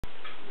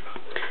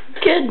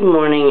Good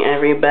morning,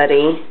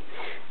 everybody.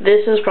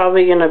 This is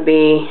probably going to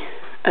be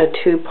a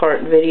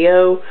two-part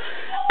video,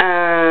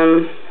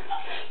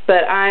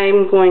 but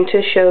I'm going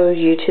to show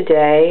you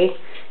today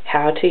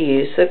how to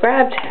use the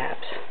grab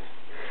tabs.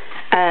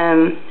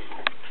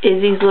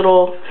 Izzy's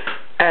little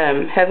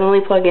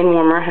Heavenly plug-in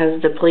warmer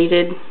has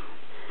depleted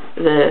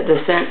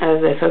the scent of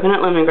the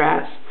coconut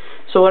lemongrass.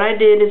 So what I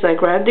did is I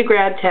grabbed the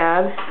grab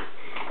tab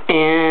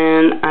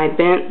and I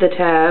bent the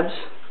tabs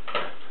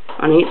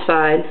on each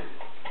side.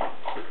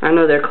 I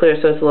know they're clear,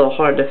 so it's a little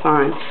hard to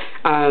find,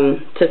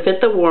 to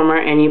fit the warmer,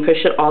 and you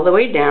push it all the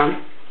way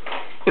down,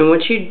 and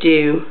what you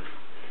do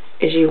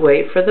is you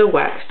wait for the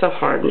wax to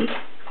harden,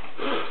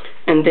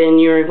 and then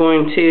you're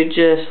going to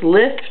just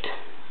lift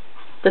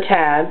the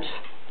tabs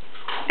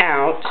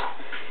out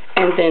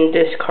and then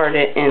discard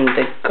it in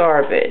the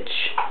garbage.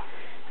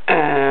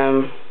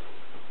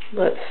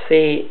 Let's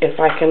see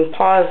if I can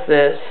pause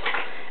this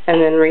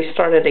and then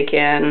restart it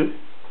again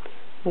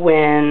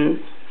when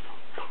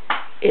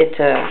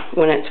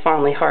it's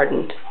finally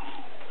hardened.